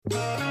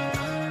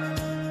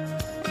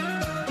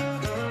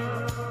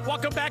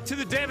Welcome back to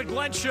the David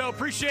Glenn Show.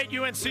 Appreciate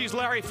UNC's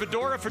Larry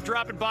Fedora for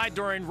dropping by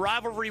during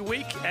rivalry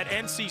week at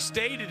NC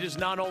State. It is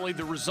not only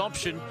the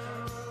resumption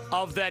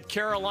of that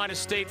Carolina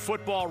State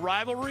football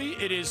rivalry,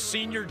 it is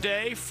senior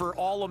day for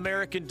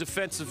All-American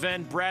defensive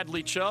end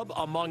Bradley Chubb,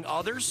 among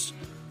others.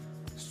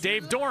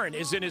 Dave Doeren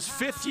is in his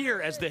 5th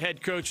year as the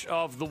head coach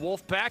of the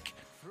Wolfpack.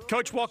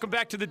 Coach, welcome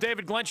back to the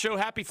David Glenn Show.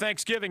 Happy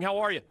Thanksgiving. How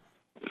are you?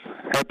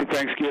 Happy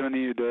Thanksgiving to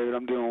you, David.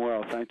 I'm doing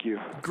well. Thank you.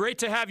 Great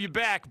to have you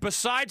back.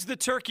 Besides the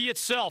turkey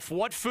itself,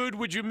 what food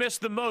would you miss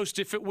the most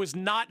if it was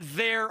not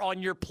there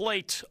on your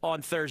plate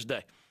on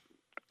Thursday?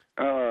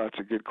 Oh, that's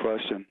a good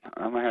question.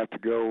 I'm going to have to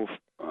go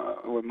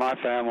with my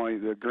family,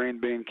 the green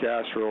bean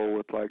casserole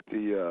with like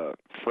the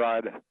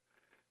fried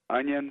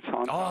onions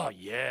on top. Oh,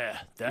 yeah.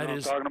 That you know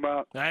is what I'm talking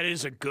about? That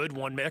is a good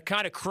one, man.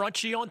 Kind of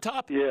crunchy on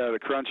top? Yeah, the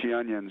crunchy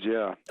onions,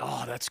 yeah.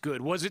 Oh, that's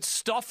good. Was it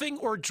stuffing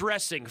or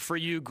dressing for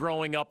you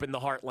growing up in the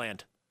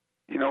heartland?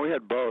 You know, we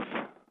had both.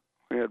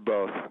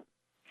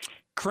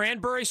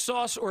 Cranberry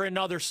sauce or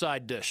another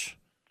side dish?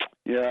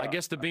 Yeah. I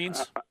guess the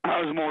beans?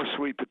 I was more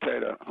sweet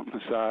potato on the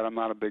side. I'm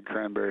not a big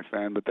cranberry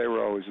fan, but they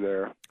were always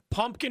there.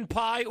 Pumpkin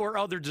pie or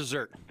other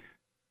dessert?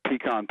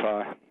 Pecan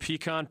pie.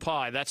 Pecan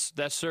pie. That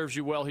serves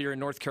you well here in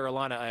North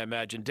Carolina, I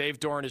imagine. Dave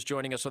Doeren is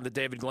joining us on the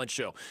David Glenn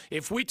Show.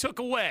 If we took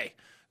away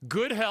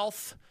good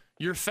health,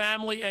 your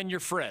family, and your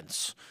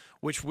friends,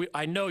 which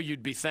I know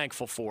you'd be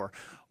thankful for,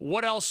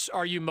 what else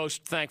are you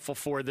most thankful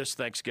for this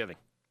Thanksgiving?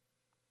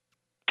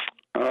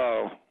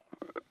 Oh,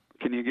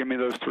 can you give me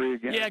those three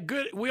again? Yeah,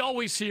 good. We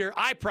always hear,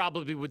 I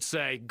probably would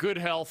say good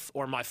health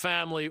or my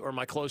family or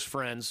my close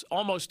friends.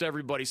 Almost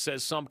everybody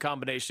says some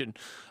combination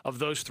of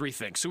those three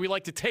things. So we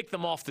like to take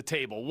them off the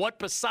table. What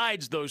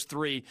besides those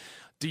three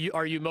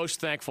are you most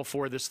thankful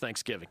for this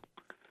Thanksgiving?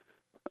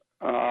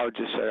 I would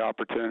just say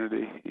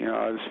opportunity. You know,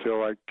 I just feel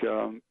like,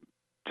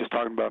 just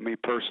talking about me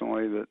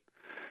personally, that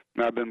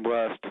I've been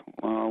blessed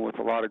with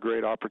a lot of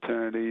great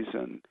opportunities,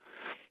 and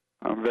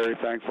I'm very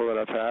thankful that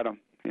I've had them.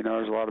 You know,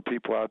 there's a lot of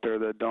people out there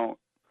that don't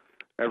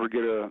ever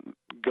get to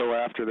go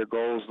after their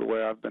goals the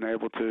way I've been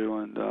able to,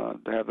 and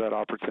to have that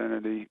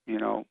opportunity, you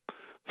know,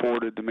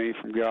 forwarded to me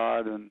from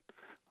God, and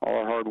all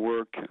our hard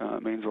work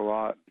means a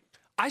lot.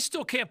 I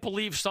still can't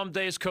believe some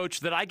days,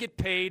 Coach, that I get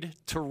paid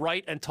to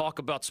write and talk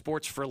about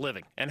sports for a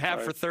living, and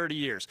have for 30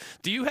 years.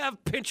 Do you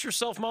have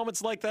pinch-yourself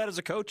moments like that as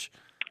a coach?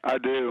 I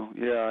do.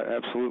 Yeah, I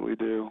absolutely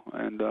do.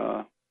 And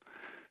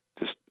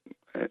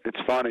it's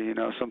funny, you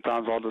know,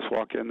 sometimes I'll just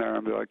walk in there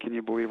and be like, can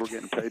you believe we're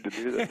getting paid to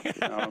do this? You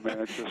know, I mean,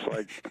 it's just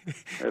like,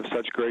 they have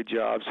such great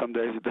jobs. Some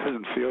days it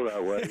doesn't feel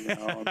that way, you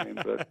know, I mean,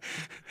 but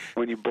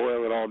when you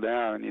boil it all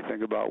down and you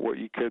think about what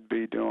you could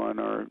be doing,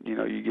 or, you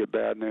know, you get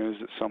bad news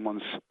that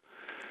someone's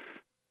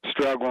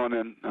struggling,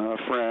 and a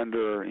friend,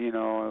 or, you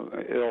know,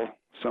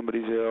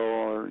 somebody's ill,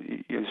 or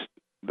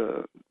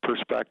the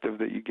perspective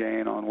that you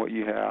gain on what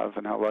you have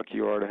and how lucky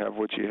you are to have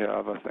what you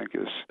have, I think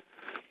is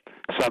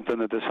something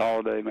that this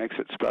holiday makes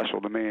it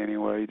special to me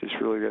anyway. You just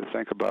really got to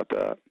think about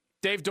that.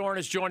 Dave Doeren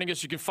is joining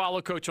us. You can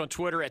follow Coach on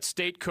Twitter at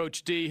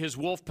StateCoachD. His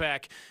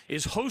Wolfpack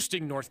is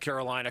hosting North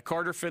Carolina,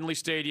 Carter Finley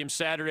Stadium,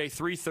 Saturday,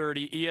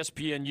 3:30,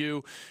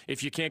 ESPNU.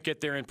 If you can't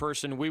get there in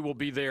person, we will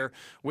be there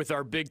with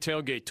our big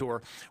tailgate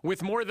tour.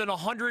 With more than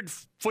 100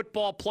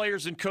 football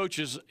players and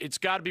coaches, it's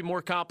got to be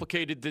more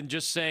complicated than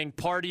just saying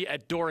party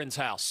at Doeren's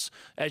house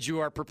as you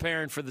are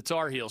preparing for the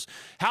Tar Heels.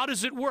 How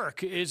does it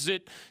work? Is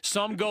it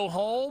some go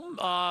home,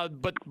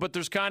 but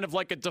there's kind of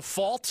like a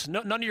default?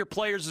 None of your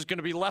players is going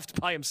to be left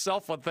by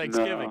himself on Thanksgiving.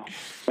 No,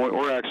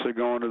 we're actually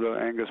going to the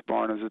Angus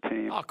Barn as a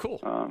team. Oh, cool.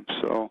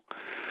 So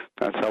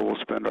that's how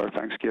we'll spend our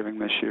Thanksgiving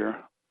this year.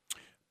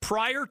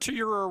 Prior to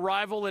your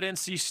arrival at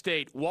NC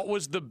State, what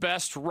was the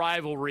best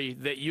rivalry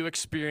that you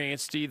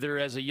experienced, either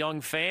as a young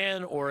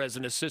fan or as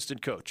an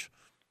assistant coach?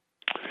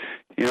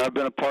 You know, I've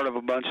been a part of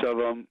a bunch of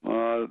them.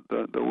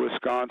 The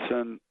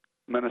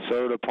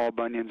Wisconsin-Minnesota Paul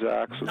Bunyan's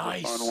Axe was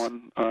a fun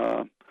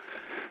one.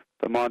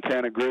 The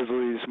Montana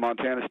Grizzlies,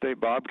 Montana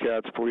State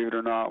Bobcats, believe it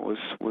or not, was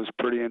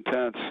pretty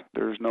intense.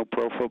 There's no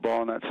pro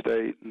football in that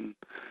state, and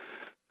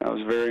that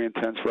was a very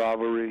intense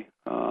rivalry.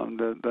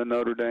 The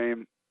Notre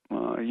Dame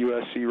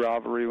USC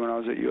rivalry when I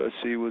was at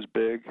USC was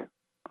big.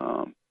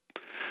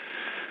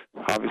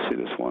 Obviously,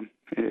 this one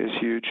is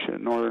huge.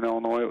 In Northern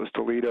Illinois, it was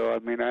Toledo. I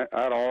mean, out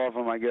of all of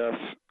them, I guess,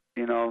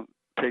 you know,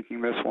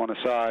 taking this one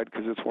aside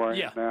because it's where I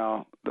am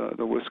now,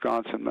 the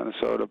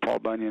Wisconsin-Minnesota Paul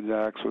Bunyan's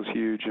Axe was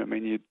huge. I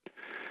mean, you'd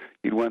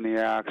win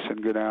the axe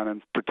and go down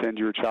and pretend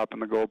you were chopping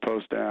the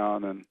goalpost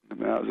down, and I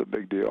mean, that was a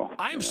big deal.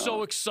 I'm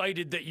so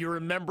excited that you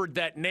remembered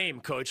that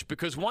name, Coach,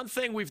 because one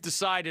thing we've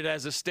decided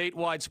as a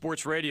statewide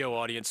sports radio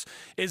audience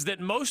is that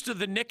most of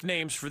the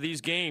nicknames for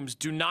these games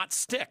do not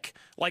stick.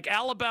 Like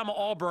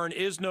Alabama-Auburn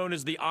is known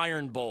as the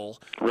Iron Bowl.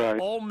 Right.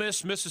 Ole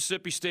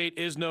Miss-Mississippi State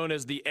is known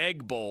as the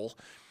Egg Bowl.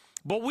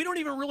 But we don't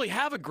even really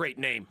have a great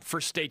name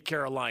for State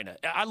Carolina.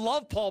 I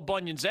love Paul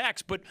Bunyan's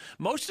Axe, but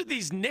most of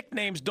these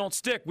nicknames don't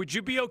stick. Would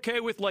you be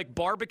okay with, like,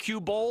 Barbecue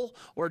Bowl,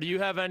 or do you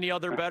have any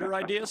other better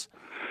ideas?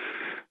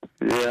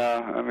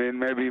 Yeah, I mean,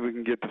 maybe we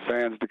can get the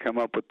fans to come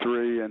up with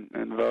 3 and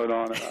vote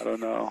on it. I don't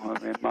know. I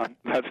mean,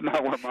 that's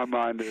not where my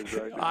mind is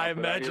right now. I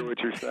imagine. I hear what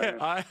you're saying.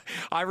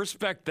 I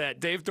respect that.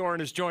 Dave Doeren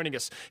is joining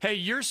us. Hey,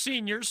 your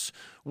seniors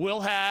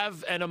will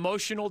have an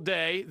emotional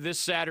day this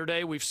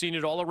Saturday. We've seen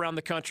it all around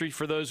the country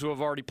for those who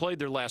have already played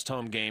their last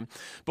home game.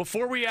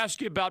 Before we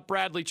ask you about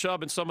Bradley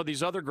Chubb and some of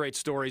these other great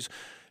stories,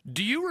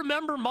 do you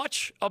remember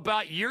much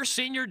about your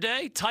senior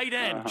day? Tight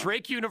end,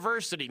 Drake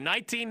University,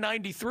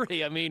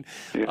 1993. I mean,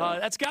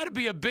 that's got to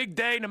be a big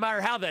day no matter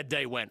how that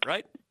day went,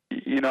 right?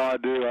 You know, I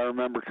do. I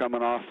remember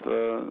coming off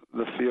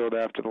the field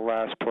after the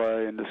last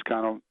play and just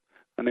kind of,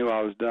 I knew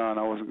I was done.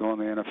 I wasn't going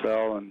to the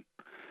NFL, and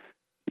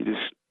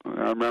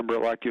I remember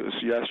it like it was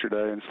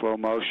yesterday in slow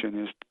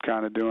motion, just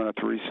kind of doing a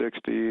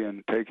 360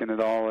 and taking it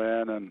all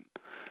in and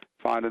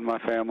finding my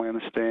family in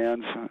the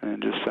stands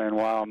and just saying,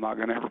 wow, I'm not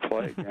going to ever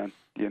play again.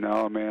 You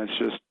know, I mean,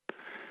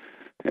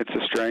 it's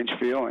a strange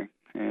feeling,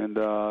 and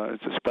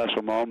it's a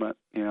special moment.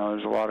 You know,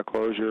 there's a lot of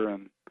closure,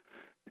 and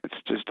it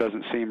just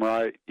doesn't seem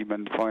right. You've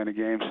been playing a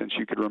game since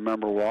you could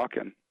remember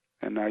walking,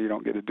 and now you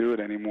don't get to do it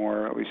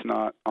anymore, at least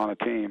not on a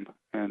team.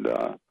 And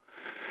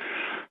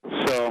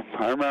so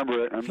I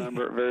remember it. I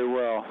remember it very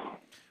well.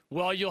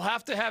 Well, you'll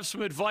have to have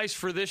some advice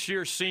for this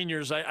year's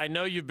seniors. I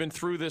know you've been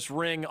through this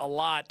ring a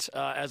lot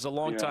as a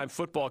longtime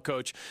football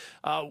coach.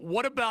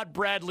 What about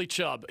Bradley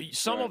Chubb?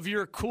 Some of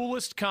your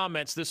coolest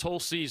comments this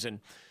whole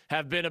season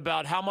have been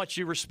about how much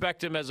you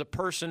respect him as a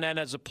person and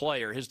as a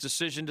player, his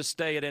decision to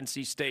stay at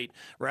NC State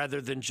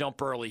rather than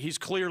jump early. He's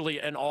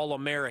clearly an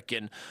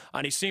All-American,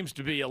 and he seems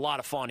to be a lot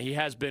of fun. He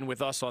has been with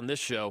us on this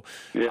show.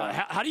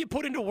 Yeah. How do you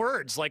put into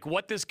words like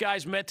what this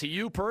guy's meant to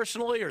you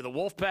personally or the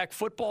Wolfpack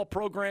football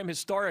program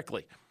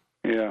historically?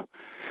 Yeah.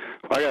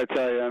 Well, I got to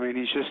tell you, I mean,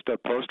 he's just a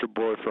poster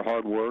boy for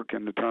hard work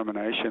and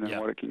determination and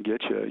what it can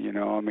get you. You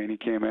know, I mean, he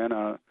came in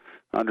a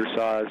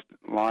undersized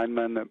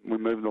lineman that we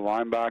moved the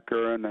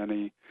linebacker, and then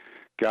he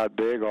got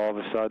big all of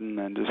a sudden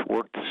and just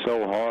worked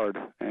so hard.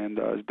 And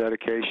his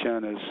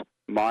dedication, his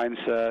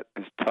mindset,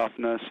 his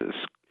toughness, his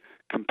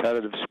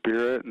competitive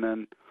spirit, and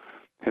then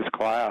his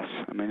class.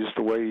 I mean, just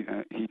the way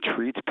he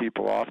treats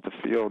people off the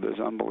field is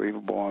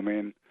unbelievable. I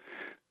mean,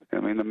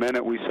 the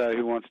minute we say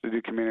who wants to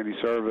do community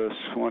service,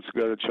 who wants to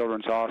go to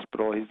Children's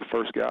Hospital, he's the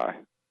first guy.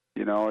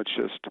 You know, it's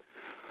just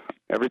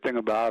everything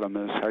about him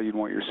is how you'd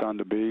want your son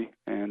to be,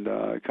 and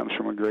he comes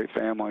from a great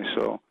family.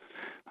 So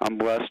I'm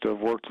blessed to have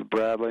worked with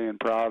Bradley and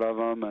proud of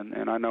him,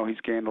 and I know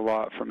he's gained a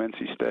lot from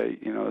NC State.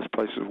 You know, this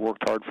place has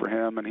worked hard for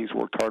him, and he's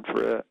worked hard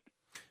for it.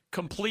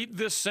 Complete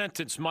this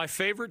sentence. My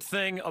favorite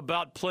thing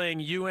about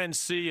playing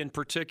UNC in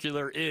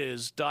particular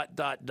is ...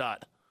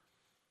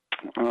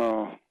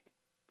 Oh.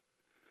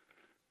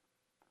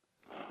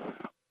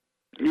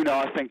 You know,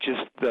 I think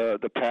just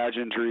the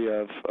pageantry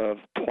of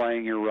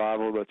playing your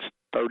rival that's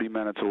 30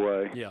 minutes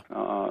away. Yeah.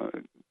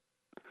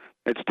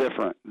 It's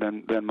different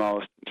than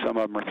most. Some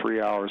of them are 3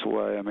 hours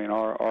away. I mean,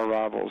 our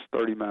rival's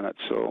 30 minutes.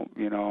 So,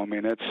 you know, I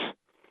mean,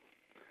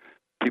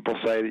 people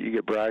say that you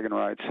get bragging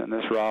rights in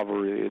this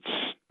rivalry.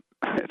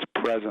 It's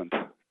present.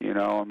 You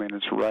know, I mean,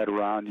 it's right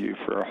around you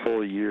for a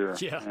whole year.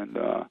 Yeah. And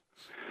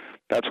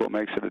that's what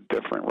makes it a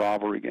different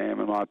rivalry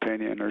game, in my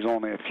opinion. There's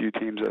only a few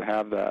teams that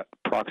have that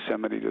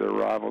proximity to their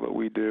rival that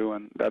we do,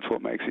 and that's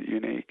what makes it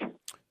unique.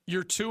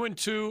 You're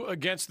 2-2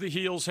 against the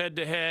Heels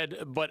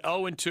head-to-head, but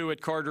 0-2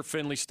 at Carter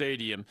Finley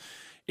Stadium.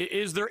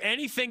 Is there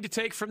anything to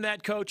take from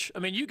that, Coach? I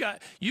mean,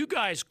 you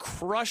guys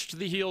crushed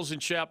the Heels in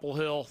Chapel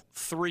Hill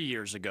 3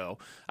 years ago.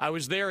 I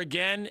was there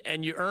again,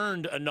 and you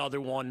earned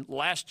another one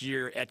last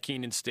year at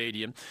Kenan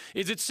Stadium.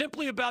 Is it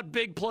simply about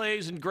big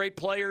plays and great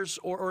players,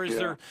 or is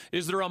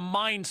there a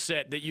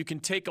mindset that you can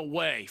take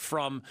away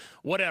from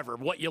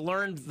what you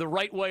learned the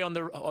right way on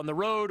the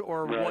road,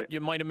 or what you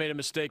might have made a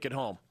mistake at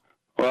home?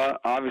 Well,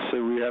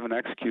 obviously we haven't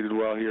executed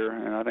well here,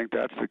 and I think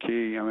that's the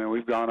key. I mean,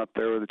 we've gone up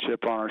there with a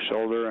chip on our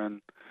shoulder,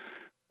 and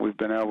we've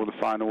been able to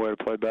find a way to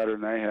play better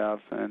than they have.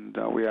 And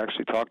we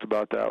actually talked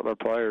about that with our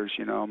players,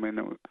 you know. I mean,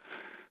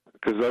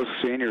 because those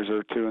seniors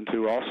are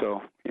 2-2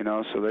 also, you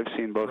know, so they've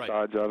seen both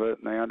sides of it,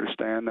 and they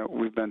understand that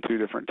we've been two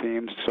different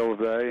teams, so have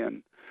they,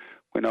 and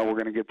we know we're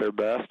going to get their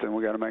best, and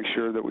we got to make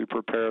sure that we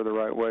prepare the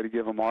right way to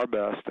give them our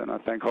best. And I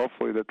think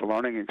hopefully that the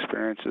learning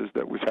experiences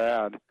that we've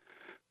had,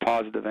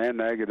 positive and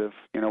negative,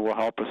 you know, will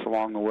help us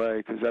along the way,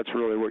 because that's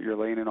really what you're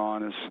leaning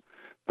on is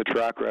the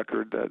track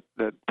record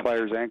that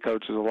players and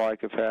coaches alike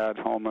have had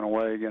home and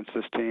away against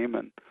this team.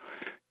 And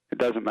it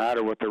doesn't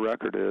matter what their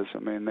record is. I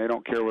mean, they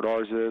don't care what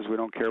ours is. We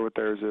don't care what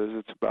theirs is.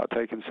 It's about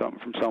taking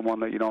something from someone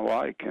that you don't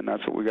like, and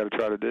that's what we got to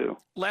try to do.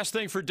 Last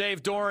thing for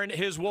Dave Doeren,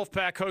 his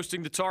Wolfpack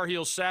hosting the Tar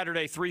Heels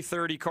Saturday,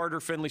 3:30, Carter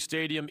Finley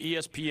Stadium,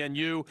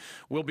 ESPNU.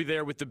 We'll be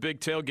there with the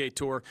big tailgate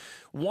tour.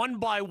 One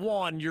by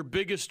one, your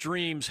biggest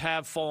dreams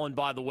have fallen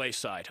by the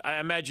wayside. I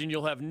imagine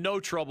you'll have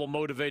no trouble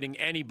motivating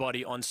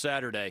anybody on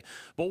Saturday.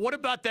 But what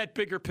about that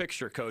bigger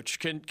picture, Coach?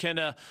 Can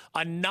a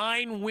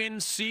 9-win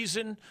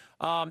season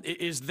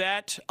Is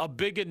that a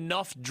big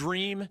enough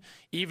dream,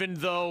 even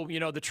though,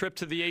 the trip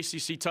to the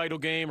ACC title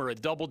game or a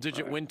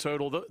double-digit win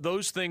total,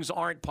 those things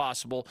aren't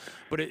possible,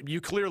 but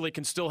you clearly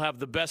can still have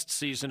the best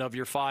season of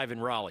your 5 in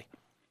Raleigh.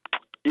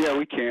 Yeah,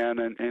 we can,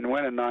 and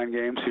winning 9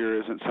 games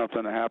here isn't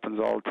something that happens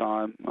all the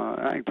time.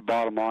 I think the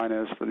bottom line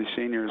is for these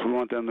seniors, we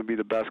want them to be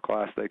the best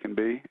class they can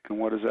be, and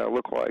what does that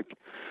look like?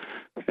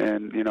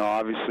 And,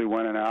 obviously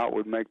winning out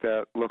would make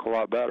that look a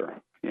lot better,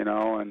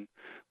 and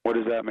what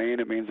does that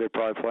mean? It means they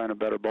probably play in a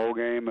better bowl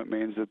game. It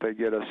means that they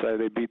get say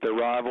they beat their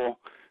rival,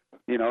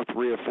 3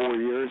 or 4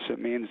 years. It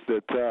means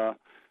that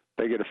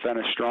they get to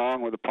finish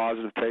strong with a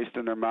positive taste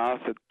in their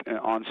mouth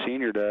on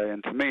senior day.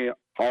 And to me,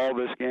 all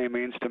this game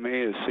means to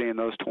me is seeing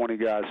those 20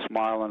 guys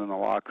smiling in the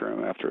locker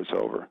room after it's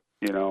over,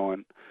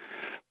 and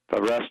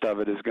the rest of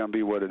it is going to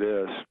be what it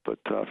is. But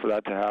for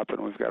that to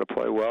happen, we've got to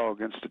play well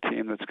against a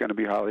team that's going to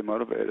be highly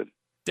motivated.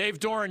 Dave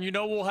Doeren,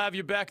 we'll have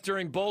you back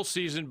during bowl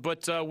season,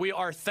 but we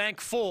are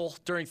thankful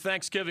during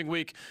Thanksgiving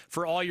week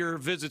for all your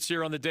visits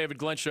here on the David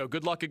Glenn Show.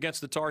 Good luck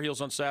against the Tar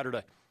Heels on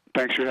Saturday.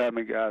 Thanks for having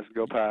me, guys.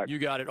 Go Pack. You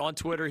got it. On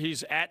Twitter,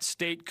 he's at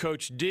State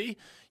Coach D.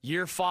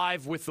 Year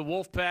 5 with the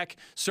Wolfpack.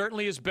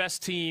 Certainly his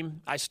best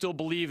team. I still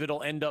believe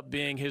it'll end up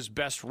being his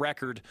best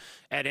record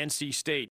at NC State.